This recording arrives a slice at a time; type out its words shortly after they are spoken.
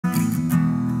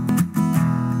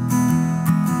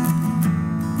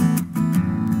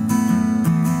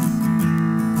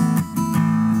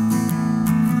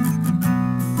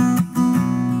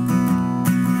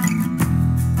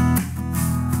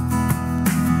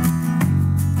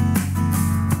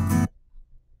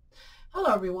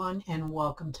Hello everyone and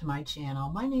welcome to my channel.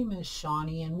 My name is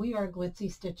Shawnee and we are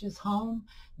Glitzy Stitches Home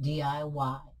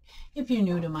DIY. If you're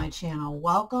new to my channel,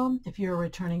 welcome. If you're a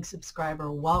returning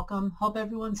subscriber, welcome. Hope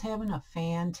everyone's having a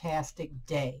fantastic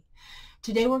day.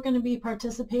 Today we're going to be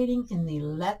participating in the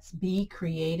Let's Be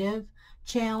Creative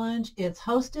Challenge. It's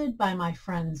hosted by my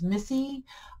friends Missy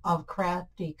of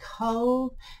Crafty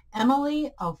Cove,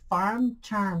 Emily of Farm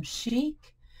Charm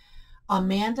Chic,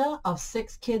 Amanda of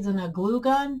 6 Kids and a Glue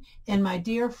Gun, and my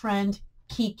dear friend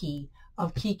Kiki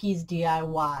of Kiki's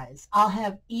DIYs. I'll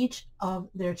have each of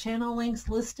their channel links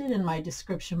listed in my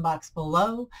description box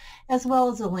below, as well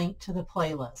as a link to the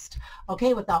playlist.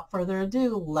 Okay, without further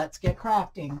ado, let's get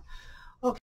crafting.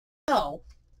 Okay, so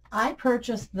I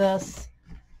purchased this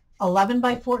 11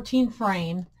 by 14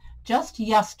 frame just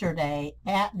yesterday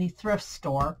at the thrift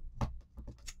store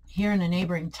here in a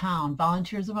neighboring town,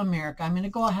 Volunteers of America. I'm going to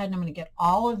go ahead and I'm going to get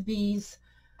all of these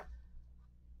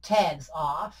tags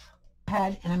off.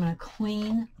 And I'm going to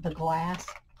clean the glass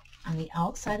on the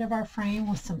outside of our frame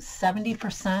with some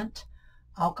 70%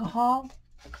 alcohol.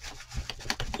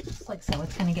 Just like so.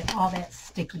 It's going to get all that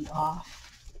sticky off.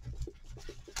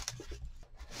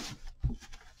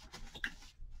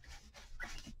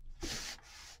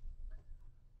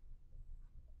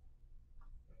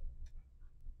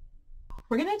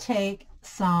 We're going to take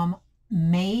some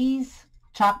maize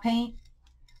chalk paint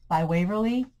by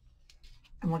Waverley,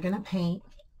 and we're going to paint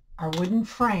our wooden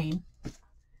frame.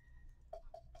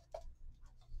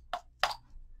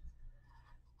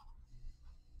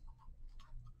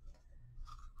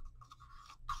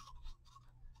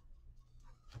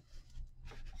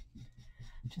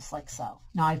 Just like so.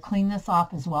 Now I've cleaned this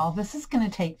off as well. This is going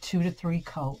to take 2 to 3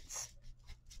 coats.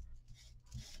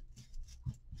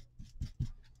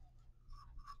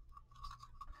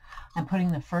 I'm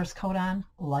putting the first coat on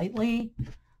lightly,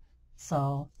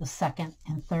 so the second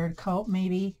and third coat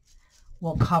maybe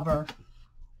will cover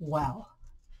well.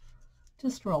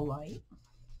 Just real light.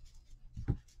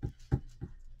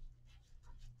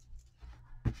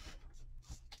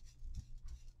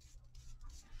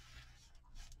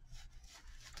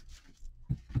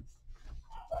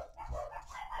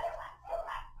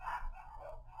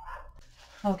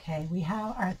 Okay, we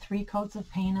have our 3 coats of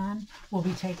paint on. We'll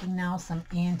be taking now some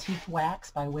antique wax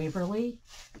by Waverley.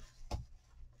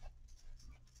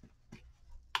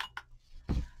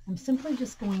 I'm simply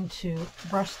just going to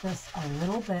brush this a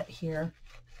little bit here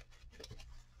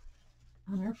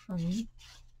on our frame.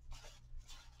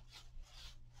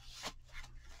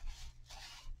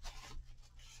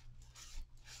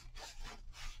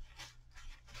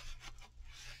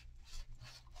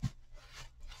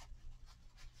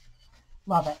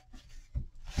 Love it.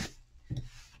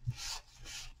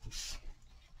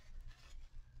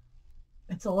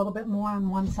 It's a little bit more on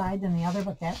one side than the other,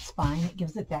 but that's fine. It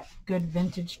gives it that good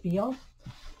vintage feel.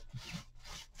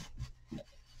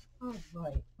 All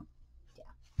right. Yeah,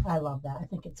 I love that. I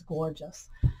think it's gorgeous.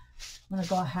 I'm going to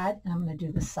go ahead and I'm going to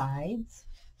do the sides.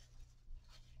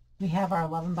 We have our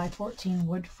 11 by 14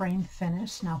 wood frame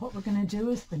finish. Now what we're going to do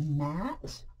is the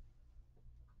mat.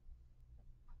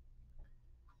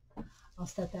 I'll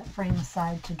set that frame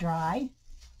aside to dry.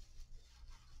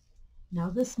 Now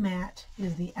this mat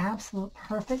is the absolute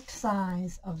perfect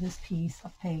size of this piece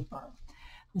of paper.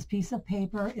 This piece of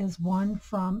paper is one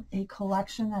from a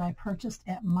collection that I purchased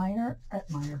at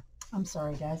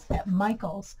at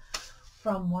Michael's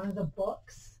from one of the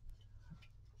books.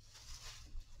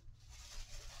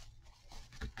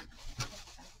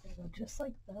 Go just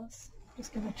like this.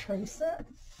 Just going to trace it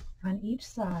on each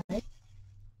side.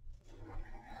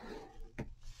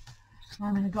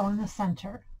 I'm going to go in the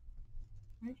center,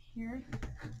 right here.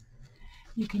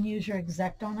 You can use your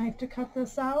X-Acto knife to cut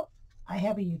this out. I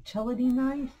have a utility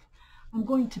knife. I'm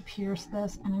going to pierce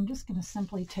this, and I'm just going to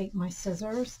simply take my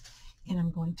scissors, and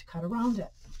I'm going to cut around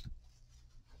it.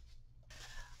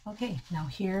 Okay, now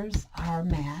here's our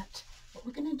mat. What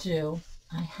we're going to do,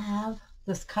 I have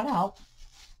this cut out.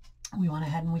 We went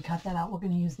ahead and we cut that out. We're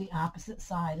going to use the opposite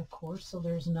side, of course, so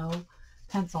there's no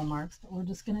pencil marks, but we're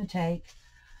just going to take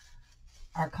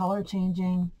our color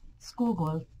changing school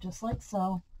glue, just like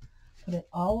so. Put it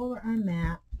all over our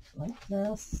mat, like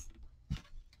this.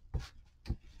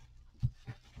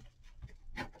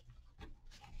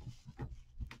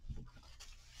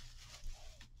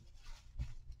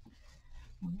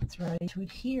 When it's ready to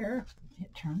adhere,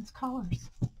 it turns colors.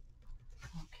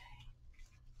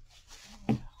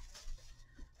 Okay.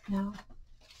 Now,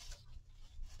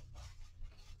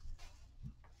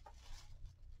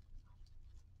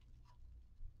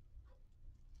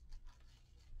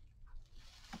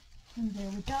 and there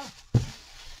we go.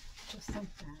 Just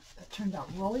like that. That turned out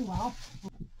really well.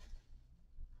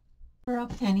 cover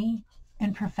up any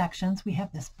imperfections, we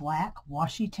have this black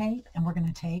washi tape, and we're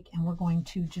going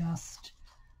to just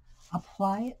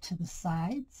apply it to the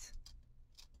sides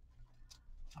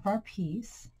of our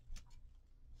piece.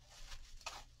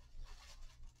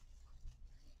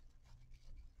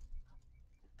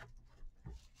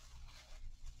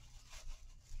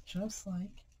 Just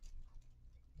like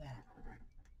that.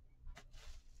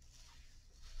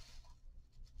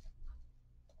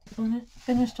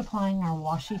 Finished applying our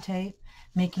washi tape,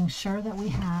 making sure that we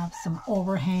have some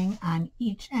overhang on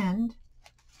each end,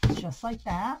 just like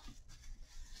that.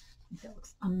 I think that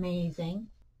looks amazing.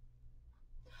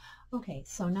 Okay,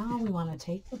 so now we want to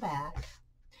take the back,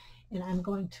 and I'm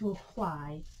going to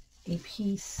apply a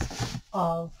piece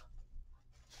of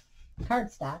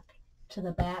cardstock to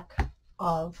the back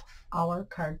of our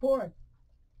cardboard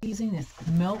using this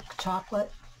milk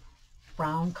chocolate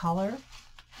brown color.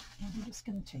 And I'm just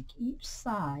going to take each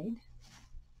side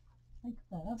like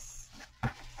this,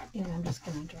 and I'm just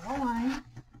going to draw a line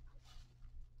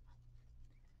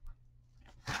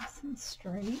nice and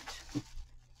straight.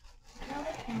 Draw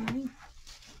a line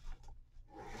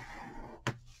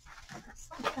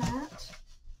just like that.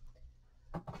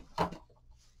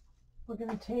 We're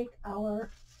going to take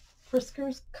our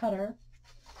Frisker's cutter,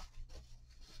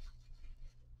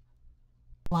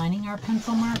 lining our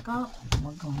pencil mark up, and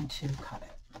we're going to cut it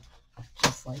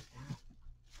just like that.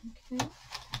 Okay.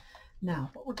 Now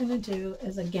what we're going to do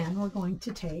is, again, we're going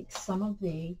to take some of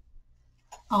the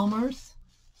Elmer's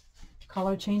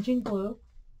color changing glue.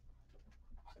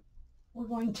 We're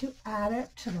going to add it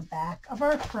to the back of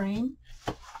our frame.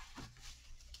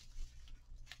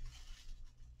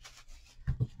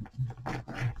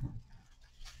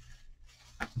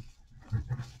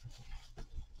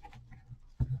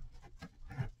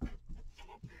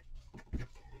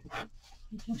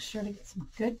 Making sure to get some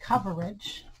good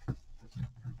coverage. There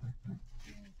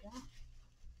we go.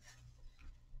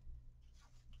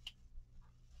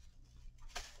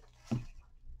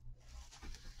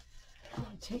 We're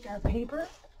going to take our paper,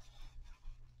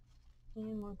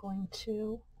 and we're going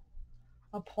to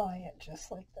apply it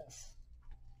just like this.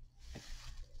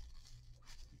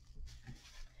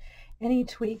 Any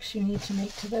tweaks you need to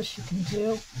make to this, you can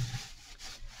do.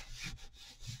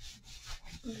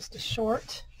 Just a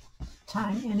short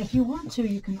time, and if you want to,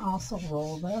 you can also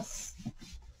roll this.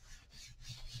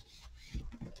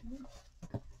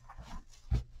 Okay,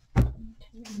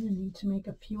 I'm going to need to make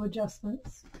a few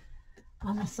adjustments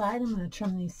on the side. I'm going to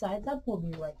trim these sides up. We'll be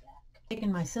right back. I've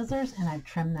taken my scissors and I've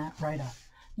trimmed that right up.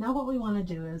 Now what we want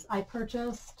to do is, I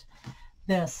purchased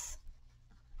this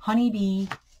honeybee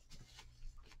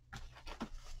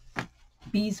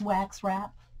beeswax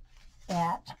wrap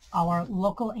at our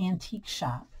local antique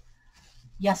shop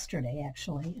yesterday,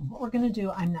 actually. And what we're going to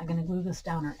do, I'm not going to glue this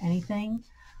down or anything.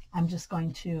 I'm just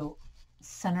going to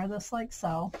center this like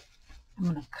so. I'm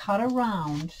going to cut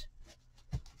around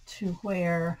to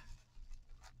where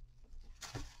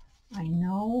I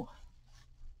know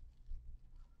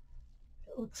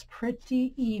it looks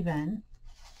pretty even.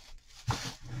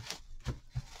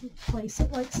 Place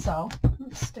it like so.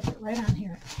 Stick it right on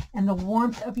here. And the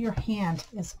warmth of your hand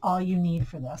is all you need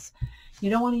for this.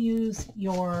 You don't want to use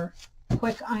your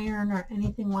quick iron or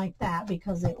anything like that,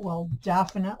 because it will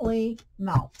definitely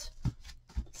melt.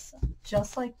 So,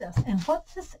 just like this. And what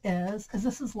this is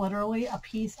this is literally a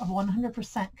piece of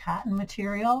 100% cotton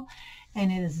material, and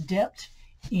it is dipped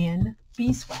in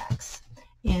beeswax.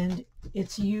 And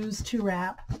it's used to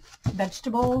wrap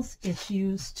vegetables. It's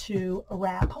used to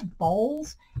wrap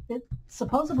bowls. It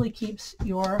supposedly keeps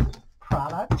your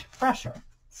product fresher.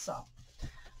 So,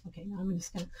 okay, now I'm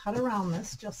just going to cut around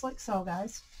this just like so,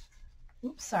 guys.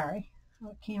 Oops, sorry.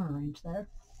 Oh, camera range there.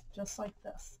 Just like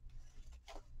this.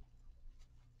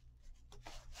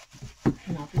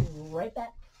 And I'll be right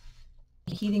back.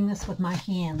 Heating this with my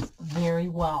hands very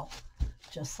well,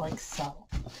 just like so.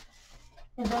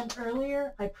 And then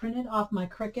earlier, I printed off my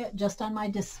Cricut, just on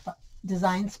my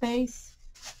design space,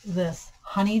 this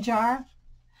honey jar.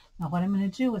 Now what I'm going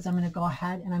to do is I'm going to go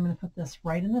ahead and I'm going to put this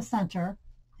right in the center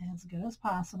as good as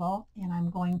possible. And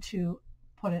I'm going to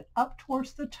put it up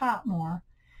towards the top more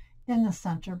in the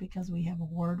center, because we have a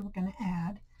word we're going to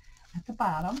add at the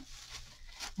bottom.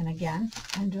 And again,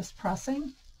 I'm just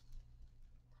pressing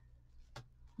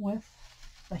with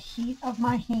the heat of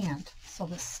my hand so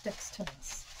this sticks to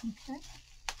this. Okay,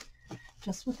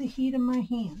 just with the heat of my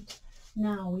hand.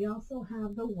 Now we also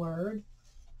have the word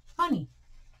honey.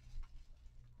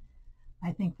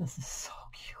 I think this is so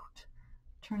cute,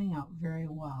 turning out very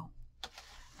well.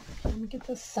 Okay, let me get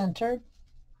this centered.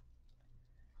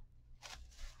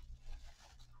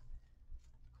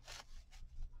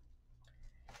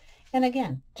 And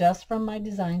again, just from my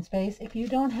design space, if you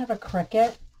don't have a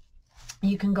Cricut,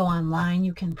 you can go online,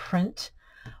 you can print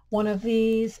one of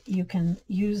these, you can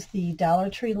use the Dollar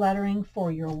Tree lettering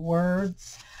for your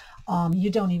words. You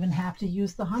don't even have to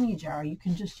use the honey jar. You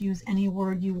can just use any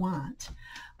word you want.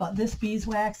 But this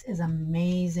beeswax is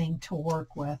amazing to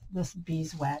work with, this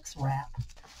beeswax wrap.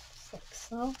 Just like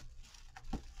so.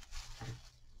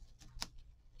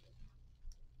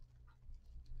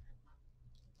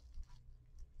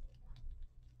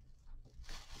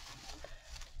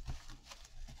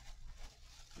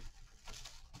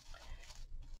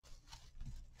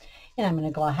 And I'm going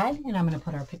to go ahead and I'm going to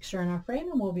put our picture in our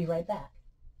frame and we'll be right back.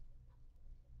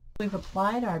 We've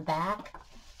applied our back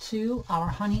to our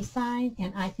honey sign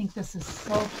and I think this is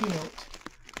so cute.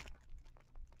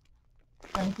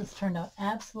 I think this turned out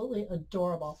absolutely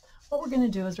adorable. What we're going to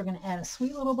do is we're going to add a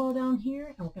sweet little bow down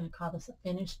here and we're going to call this a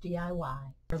finished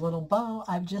DIY. Our little bow,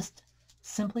 I've just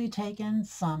simply taken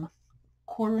some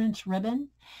 1/4 inch ribbon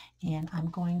and I'm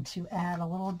going to add a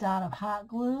little dot of hot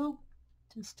glue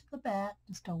just to the back,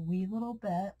 just a wee little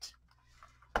bit,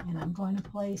 and I'm going to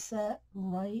place it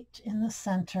right in the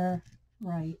center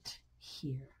right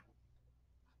here.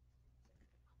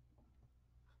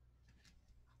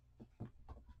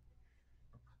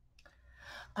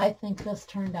 I think this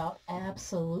turned out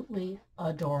absolutely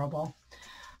adorable.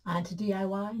 On to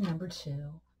DIY number 2.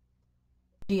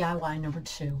 DIY number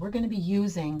 2. We're going to be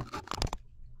using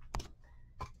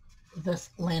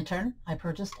this lantern I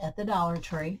purchased at the Dollar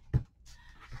Tree.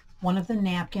 One of the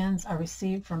napkins I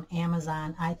received from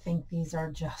Amazon. I think these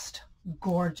are just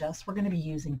gorgeous. We're going to be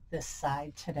using this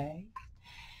side today.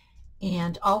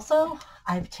 And also,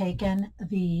 I've taken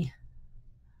the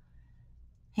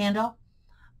handle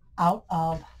out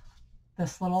of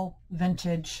this little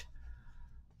vintage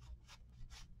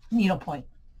needlepoint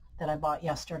that I bought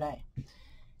yesterday.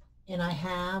 And I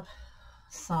have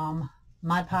some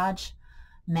Mod Podge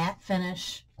matte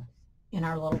finish in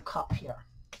our little cup here.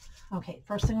 Okay,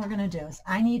 first thing we're going to do is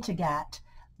I need to get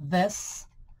this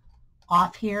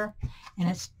off here, and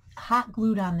it's hot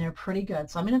glued on there pretty good.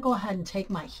 So I'm going to go ahead and take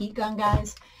my heat gun,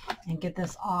 guys, and get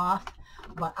this off.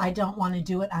 But I don't want to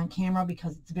do it on camera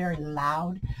because it's very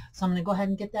loud. So I'm going to go ahead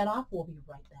and get that off. We'll be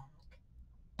right back.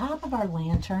 Top of our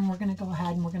lantern, we're going to go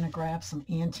ahead and we're going to grab some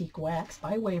Antique Wax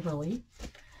by Waverley.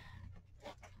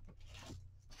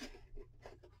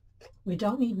 We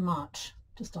don't need much,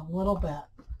 just a little bit.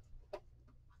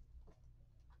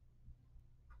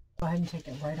 Go ahead and take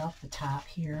it right off the top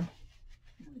here,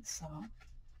 like so.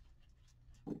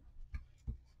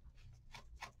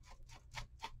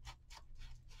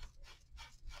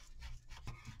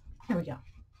 There we go.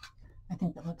 I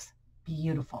think that looks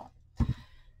beautiful.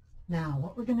 Now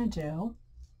what we're going to do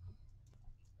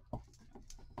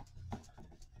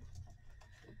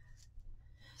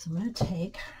is I'm going to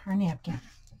take our napkin.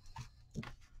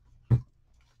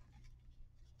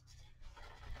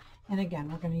 And again,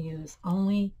 we're going to use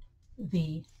only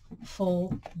the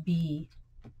full B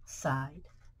side.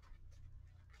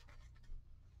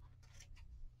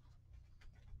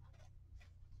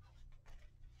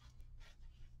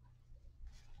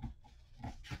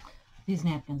 These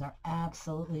napkins are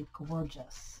absolutely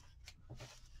gorgeous.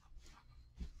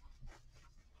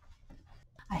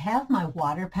 I have my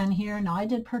water pen here. Now I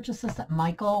did purchase this at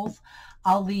Michael's.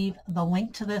 I'll leave the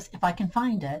link to this, if I can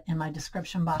find it, in my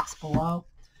description box below.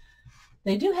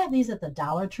 They do have these at the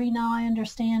Dollar Tree now, I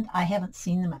understand. I haven't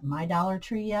seen them at my Dollar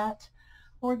Tree yet.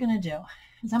 What we're going to do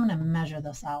is I'm going to measure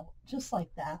this out just like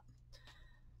that.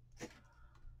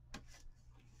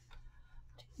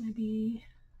 Maybe,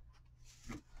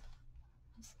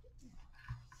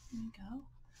 there we go.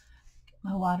 Get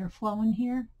my water flowing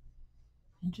here.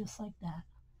 And just like that.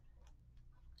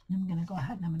 And I'm going to go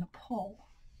ahead and I'm going to pull.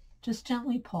 Just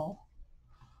gently pull.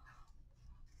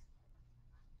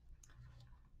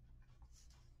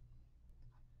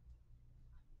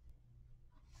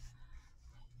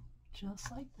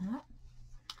 Just like that.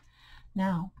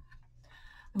 Now,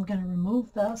 I'm going to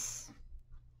remove this.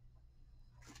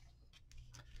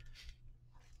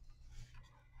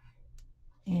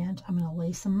 And I'm going to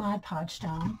lay some Mod Podge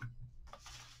down.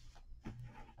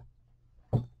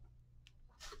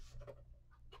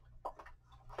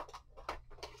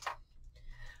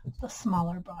 With a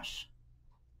smaller brush.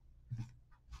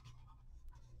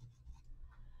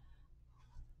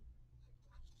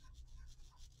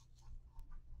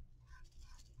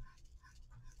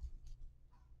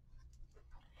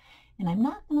 And I'm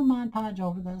not going to Mod Podge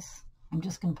over this. I'm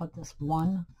just going to put this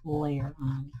one layer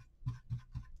on.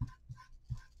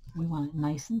 We want it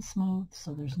nice and smooth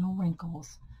so there's no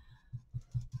wrinkles.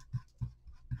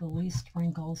 The least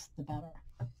wrinkles, the better.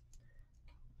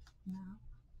 Now,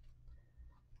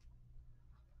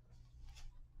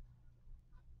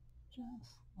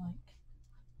 just like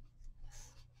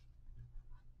this.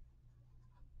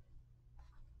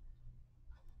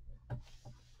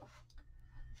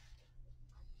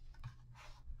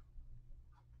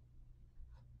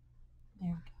 There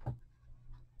we go.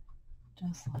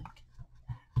 Just like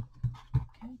that.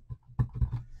 Okay.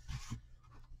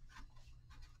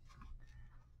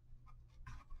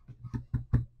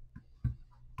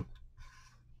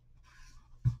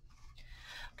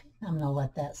 I'm going to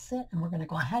let that sit, and we're going to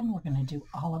go ahead and we're going to do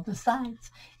all of the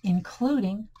sides,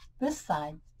 including this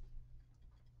side.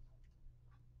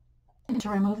 And to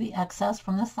remove the excess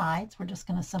from the sides, we're just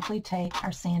going to simply take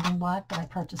our sanding block that I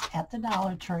purchased at the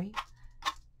Dollar Tree.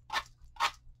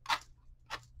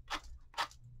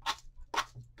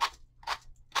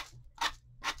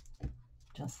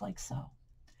 Just like so,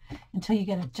 until you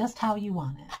get it just how you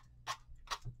want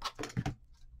it.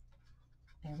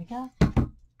 There we go.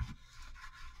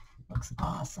 Looks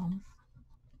awesome.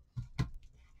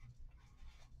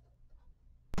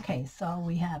 Okay, so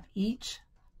we have each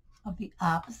of the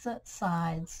opposite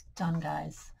sides done,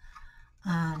 guys,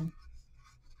 on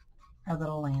our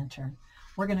little lantern.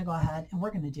 We're going to go ahead and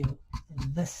we're going to do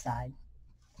this side,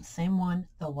 the same one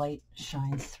the light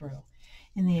shines through,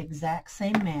 in the exact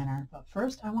same manner. But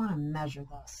first I want to measure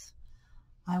this.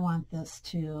 I want this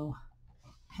to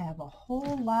have a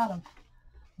whole lot of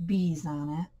bees on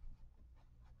it.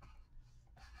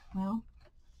 Well,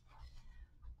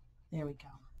 there we go.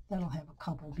 That'll have a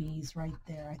couple bees right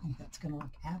there. I think that's going to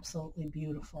look absolutely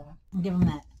beautiful. And give them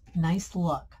that nice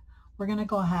look. We're going to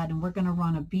go ahead and we're going to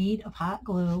run a bead of hot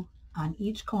glue on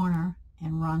each corner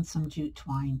and run some jute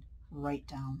twine right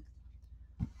down.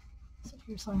 So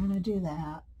here's how I'm going to do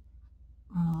that.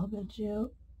 Run a little bit of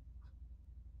jute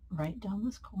right down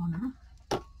this corner.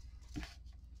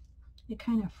 It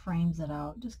kind of frames it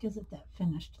out, just gives it that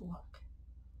finished look.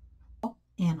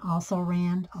 And also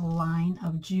ran a line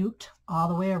of jute all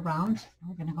the way around.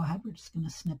 We're going to go ahead, we're just going to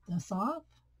snip this off.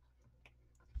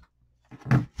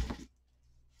 There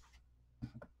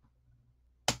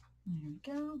we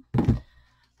go.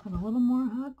 Put a little more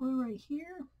hot glue right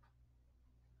here.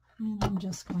 And I'm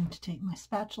just going to take my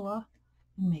spatula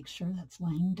and make sure that's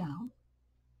laying down.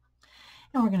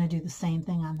 And we're going to do the same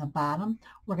thing on the bottom.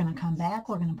 We're going to come back,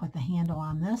 we're going to put the handle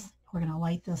on this, we're going to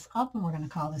light this up, and we're going to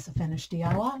call this a finished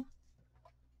DIY.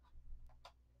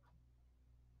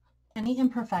 Any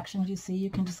imperfections you see, you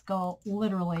can just go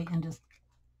literally and just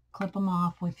clip them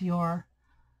off with your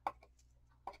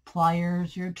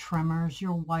pliers, your trimmers,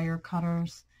 your wire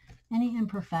cutters, any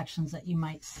imperfections that you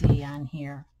might see on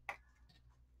here.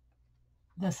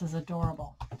 This is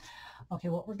adorable. Okay,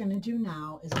 what we're going to do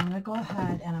now is I'm going to go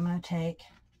ahead and I'm going to take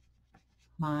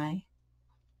my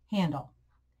handle.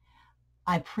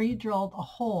 I pre-drilled a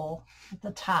hole at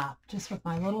the top just with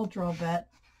my little drill bit.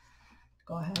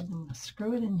 Go ahead and I'm going to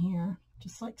screw it in here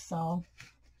just like so.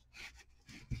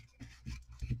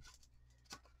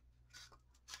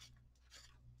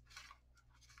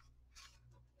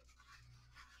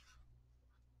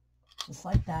 Just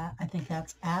like that. I think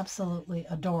that's absolutely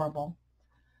adorable.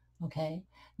 Okay,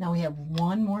 now we have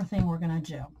one more thing we're going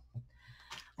to do.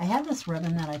 I have this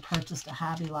ribbon that I purchased at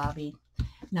Hobby Lobby.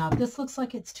 Now if this looks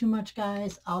like it's too much,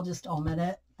 guys, I'll just omit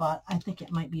it, but I think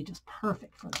it might be just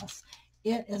perfect for this.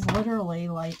 It is literally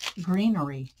like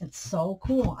greenery. It's so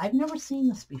cool. I've never seen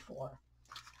this before.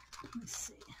 Let's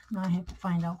see. Now I have to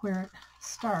find out where it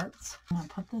starts. I'm going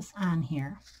to put this on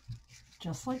here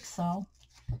just like so.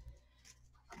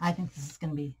 I think this is going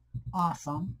to be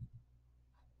awesome.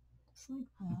 Just like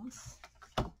this.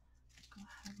 Go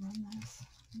ahead and run this.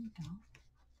 There we go.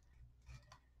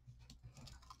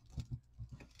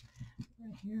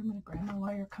 Right here, I'm going to grab my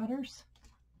wire cutters.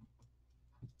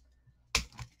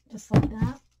 Just like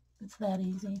that. It's that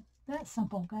easy. That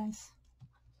simple, guys.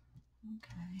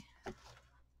 Okay.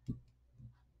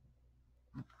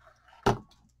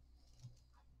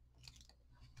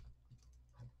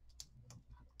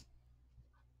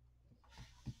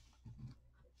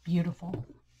 Beautiful.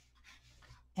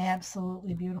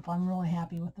 Absolutely beautiful. I'm really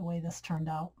happy with the way this turned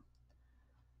out.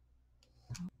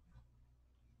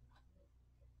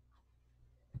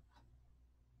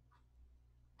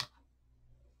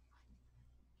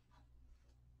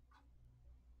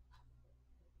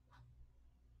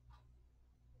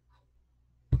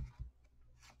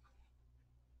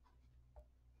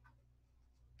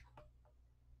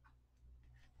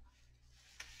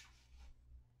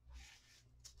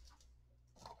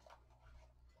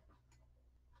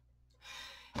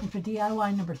 And for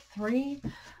DIY number 3,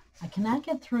 I cannot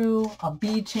get through a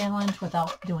bead challenge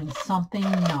without doing something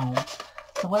gnome.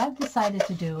 So what I've decided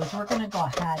to do is we're going to go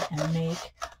ahead and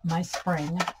make my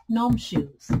spring gnome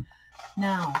shoes.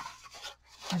 Now,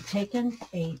 I've taken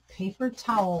a paper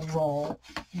towel roll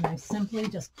and I simply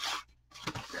just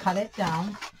cut it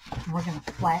down, and we're going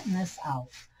to flatten this out.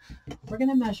 We're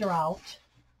going to measure out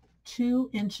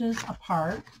 2 inches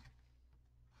apart.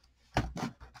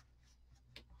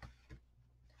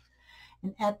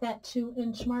 And at that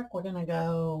 2-inch mark, we're going to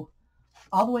go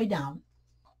all the way down.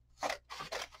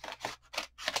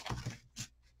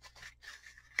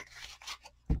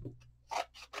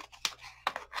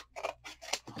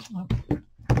 Okay.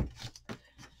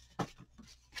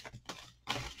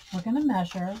 We're going to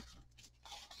measure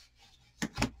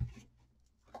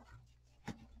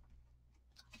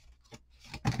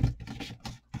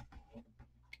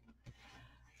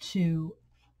to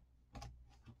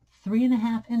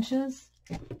 3.5 inches.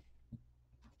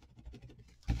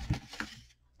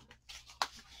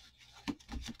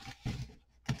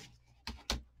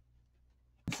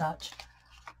 Such.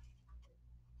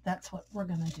 That's what we're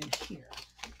going to do here.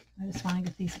 I just want to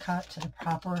get these cut to the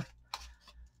proper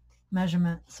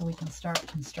measurement so we can start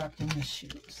constructing the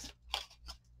shoes.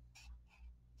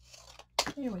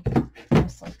 Here we go,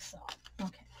 just like so.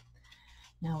 Okay,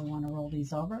 now we want to roll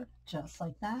these over just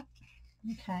like that.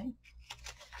 Okay,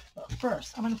 but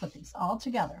first I'm going to put these all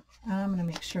together and I'm going to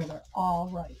make sure they're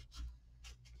all right.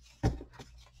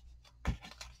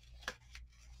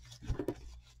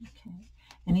 Okay,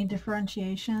 any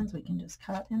differentiations we can just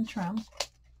cut and trim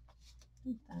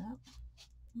like that.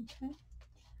 Okay.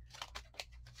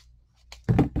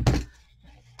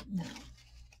 Now,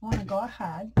 I want to go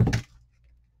ahead.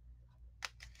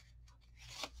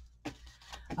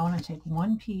 I want to take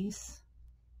one piece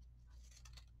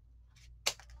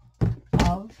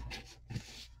of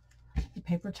the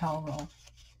paper towel roll.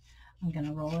 I'm going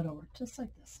to roll it over just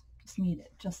like this. Just knead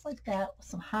it just like that with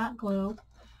some hot glue.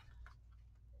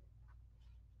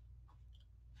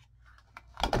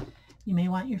 You may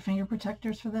want your finger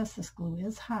protectors for this. This glue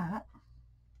is hot.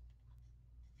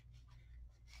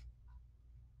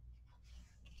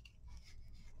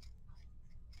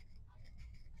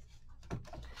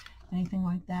 Anything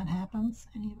like that happens,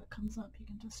 any of it comes up, you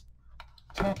can just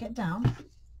tack it down.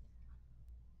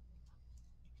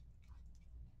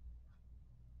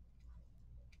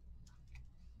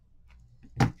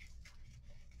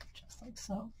 Just like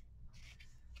so.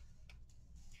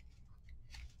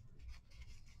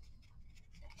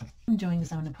 What I'm doing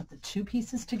is I'm going to put the 2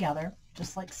 pieces together,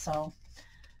 just like so.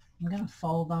 I'm going to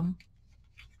fold them.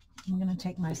 I'm going to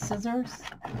take my scissors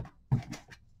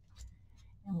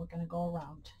and we're going to go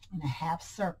around in a half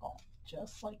circle,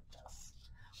 just like this.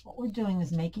 What we're doing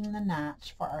is making the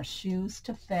notch for our shoes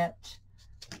to fit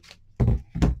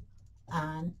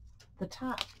on the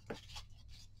top.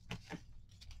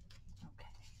 Okay.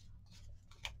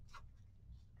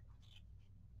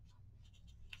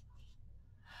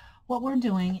 What we're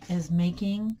doing is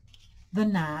making the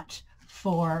notch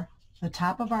for the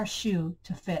top of our shoe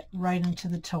to fit right into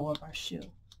the toe of our shoe,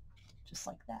 just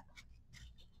like that.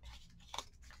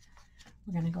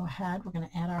 We're going to go ahead, we're going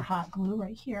to add our hot glue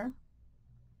right here.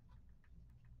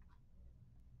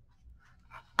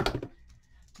 Bring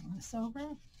this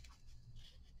over,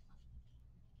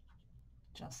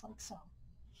 just like so.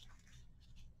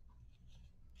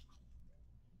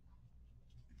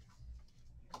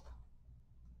 What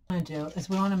we want to do is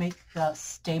we want to make the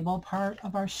stable part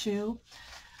of our shoe,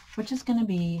 which is going to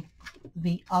be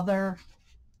the other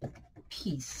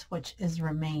piece which is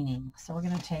remaining. So we're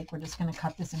just going to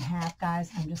cut this in half, guys.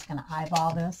 I'm just going to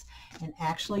eyeball this, and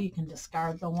actually you can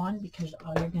discard the one because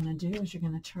all you're going to do is you're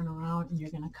going to turn around and you're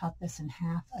going to cut this in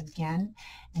half again,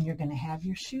 and you're going to have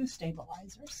your shoe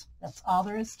stabilizers. That's all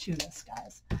there is to this,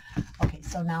 guys. Okay,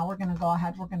 so now we're going to go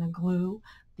ahead, we're going to glue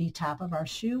the top of our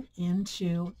shoe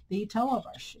into the toe of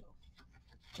our shoe,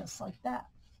 just like that.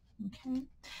 Okay,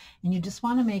 and you just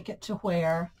want to make it to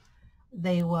where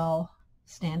they will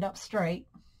stand up straight.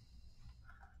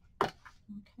 Okay,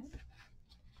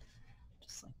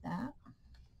 just like that.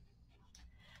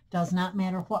 Does not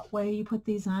matter what way you put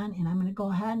these on, and I'm going to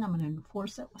go ahead and I'm going to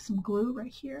enforce it with some glue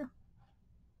right here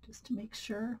just to make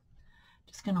sure.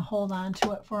 Just going to hold on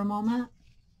to it for a moment.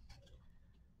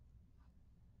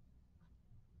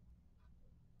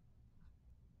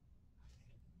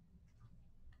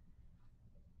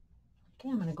 Okay,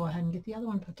 I'm going to go ahead and get the other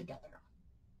one put together.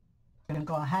 We're going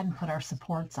to go ahead and put our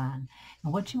supports on.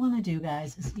 And what you want to do,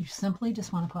 guys, is you simply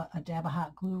just want to put a dab of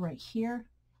hot glue right here.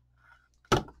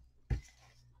 Put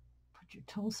your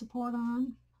toe support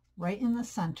on right in the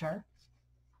center.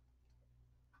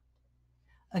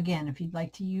 Again, if you'd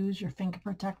like to use your finger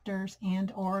protectors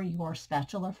and or your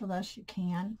spatula for this, you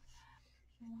can.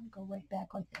 want to go right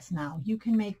back like this. Now you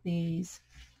can make these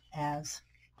as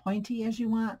pointy as you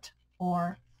want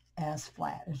or as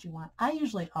flat as you want. I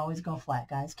usually always go flat,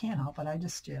 guys. Can't help it. I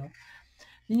just do.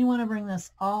 Then you want to bring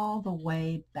this all the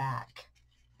way back,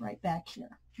 right back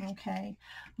here. Okay.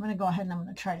 I'm going to go ahead and I'm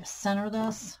going to try to center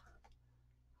this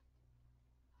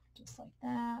just like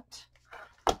that.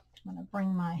 I'm going to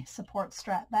bring my support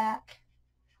strap back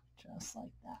just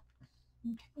like that.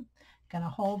 Okay. Going to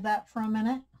hold that for a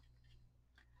minute.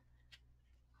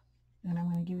 And I'm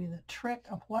going to give you the trick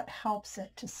of what helps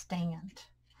it to stand.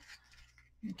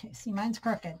 Okay, see, mine's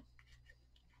crooked.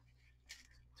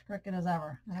 It's crooked as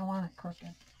ever. I don't want it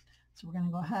crooked. So we're going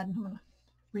to go ahead and I'm going to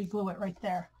re-glue it right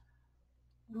there.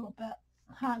 A little bit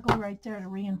hot glue right there to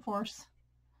reinforce.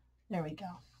 There we go.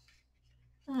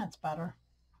 That's better.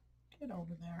 Get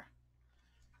over there.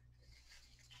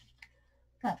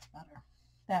 That's better.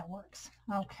 That works.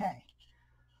 Okay.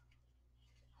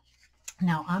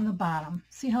 Now on the bottom,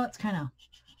 see how it's kind of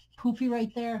poofy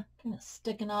right there? Kind of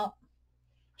sticking up.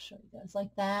 I'll show you guys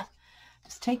like that.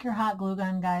 Just take your hot glue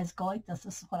gun, guys. Go like this.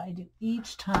 This is what I do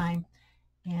each time.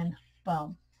 And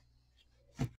boom.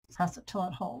 Press it till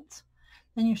it holds.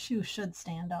 Then your shoe should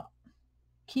stand up.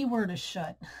 Keyword is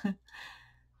should. There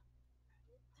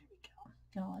we go.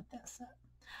 Gonna let that set.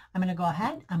 I'm going to go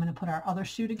ahead. I'm going to put our other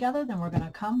shoe together. Then we're going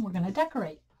to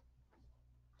decorate.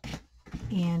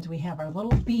 And we have our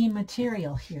little bead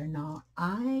material here. Now,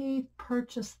 I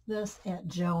purchased this at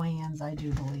Joann's, I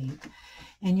do believe.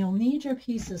 And you'll need your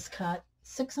pieces cut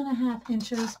 6.5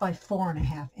 inches by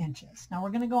 4.5 inches. Now, we're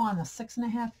going to go on the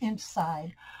 6.5 inch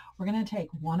side. We're going to take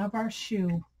one of our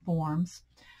shoe forms.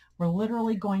 We're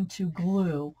literally going to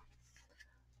glue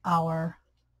our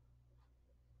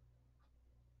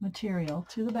material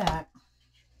to the back,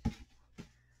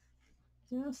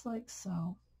 just like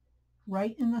so.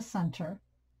 Right in the center,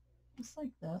 just like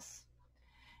this.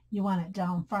 You want it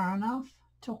down far enough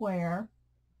to where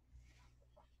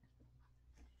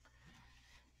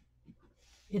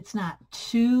it's not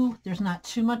too, there's not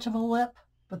too much of a lip,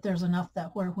 but there's enough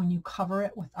that where when you cover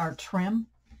it with our trim,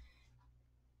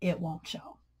 it won't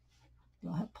show.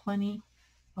 You'll have plenty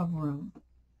of room,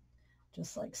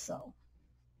 just like so.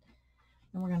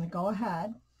 And we're going to go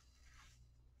ahead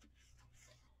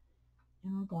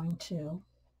and we're going to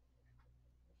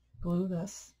glue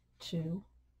this to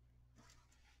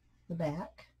the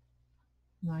back,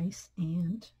 nice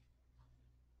and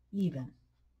even,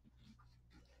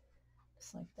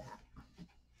 just like that.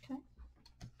 Okay,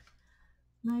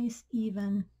 nice,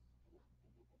 even,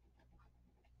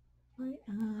 right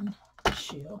on the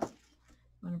shoe.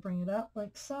 I'm going to bring it up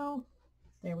like so.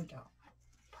 There we go.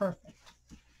 Perfect.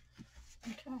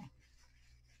 Okay.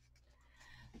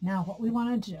 Now what we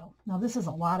want to do, now this is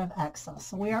a lot of excess,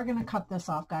 so we are going to cut this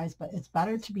off, guys, but it's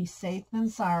better to be safe than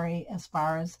sorry as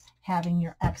far as having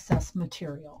your excess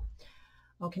material.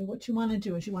 Okay, what you want to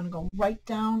do is you want to go right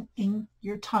down in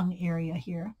your tongue area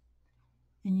here,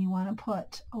 and you want to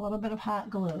put a little bit of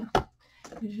hot glue,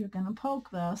 because you're going to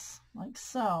poke this like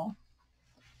so,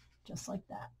 just like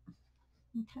that.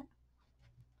 Okay,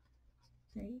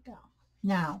 there you go.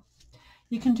 Now,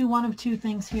 you can do one of two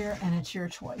things here, and it's your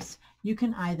choice. You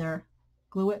can either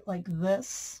glue it like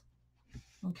this,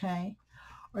 okay,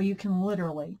 or you can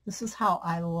literally, this is how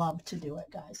I love to do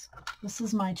it, guys. This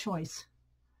is my choice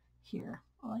here.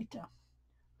 I like to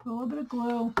put a little bit of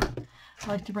glue. I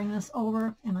like to bring this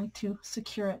over and I like to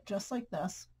secure it just like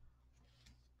this.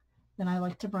 Then I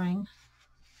like to bring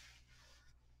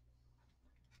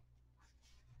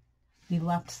the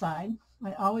left side.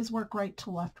 I always work right to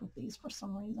left with these for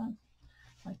some reason.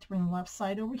 I like to bring the left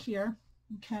side over here,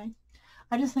 okay?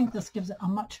 I just think this gives it a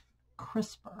much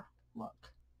crisper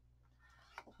look.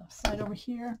 Left side over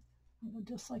here,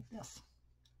 just like this,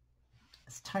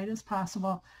 as tight as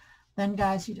possible. Then,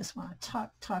 guys, you just want to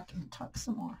tuck, tuck, and tuck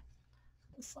some more,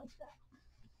 just like that.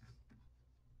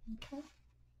 Okay,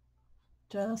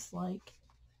 just like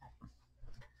that.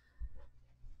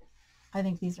 I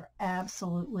think these are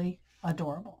absolutely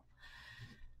adorable.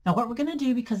 Now, what we're going to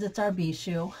do, because it's our bee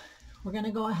shoe, we're going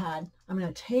to go ahead. I'm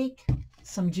going to take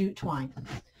some jute twine.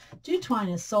 Jute twine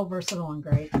is so versatile and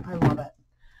great. I love it.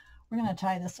 We're going to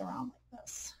tie this around like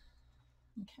this.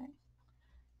 Okay.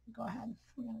 Go ahead.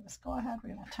 We're going to just go ahead.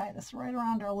 We're going to tie this right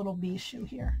around our little bee shoe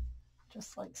here,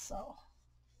 just like so.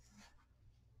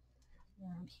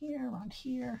 Around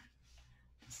here,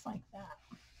 just like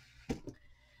that.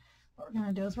 What we're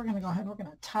going to do is we're going to go ahead. We're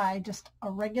going to tie just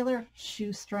a regular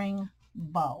shoestring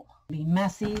bow. Be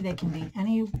messy. They can be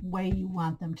any way you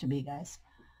want them to be, guys.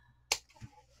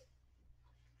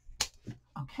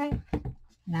 Okay,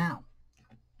 now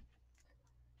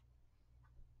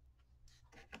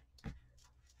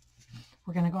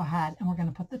we're going to go ahead and we're going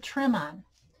to put the trim on.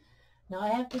 Now I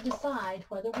have to decide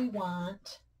whether we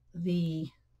want the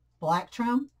black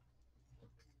trim,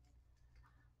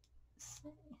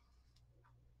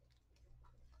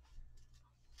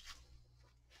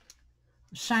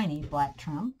 shiny black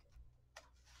trim.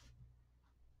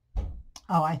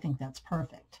 Oh, I think that's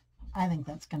perfect. I think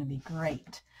that's going to be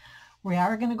great. We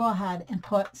are going to go ahead and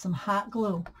put some hot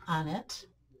glue on it,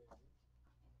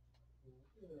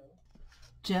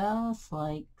 just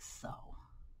like so.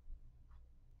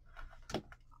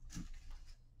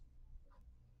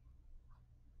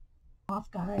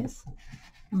 Off, guys.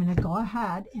 I'm going to go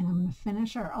ahead and I'm going to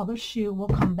finish our other shoe. We'll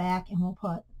come back and we'll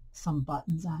put some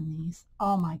buttons on these.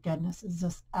 Oh my goodness, is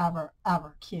this ever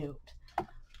cute? Let's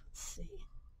see.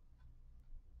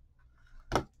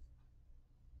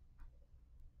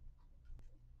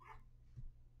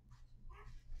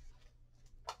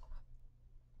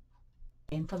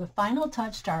 And for the final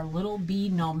touch to our little bee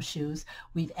gnome shoes,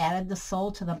 we've added the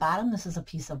sole to the bottom. This is a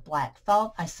piece of black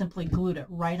felt. I simply glued it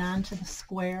right onto the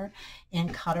square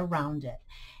and cut around it.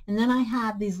 And then I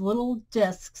have these little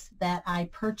discs that I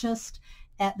purchased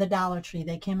at the Dollar Tree.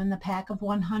 They came in the pack of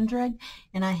 100,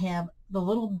 and I have the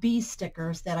little bee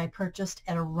stickers that I purchased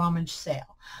at a rummage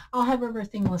sale. I'll have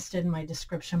everything listed in my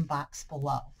description box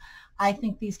below. I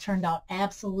think these turned out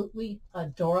absolutely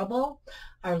adorable,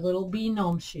 our little bee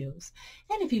gnome shoes.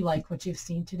 And if you like what you've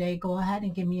seen today, go ahead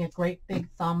and give me a great big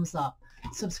thumbs up.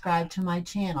 Subscribe to my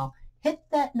channel. Hit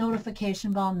that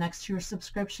notification bell next to your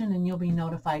subscription and you'll be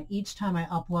notified each time I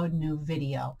upload a new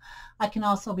video. I can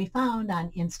also be found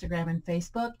on Instagram and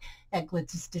Facebook at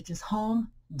Glitzy Stitches Home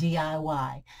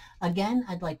DIY. Again,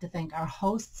 I'd like to thank our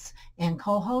hosts and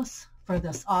co-hosts for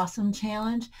this awesome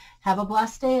challenge. Have a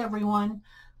blessed day, everyone.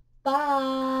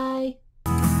 Bye.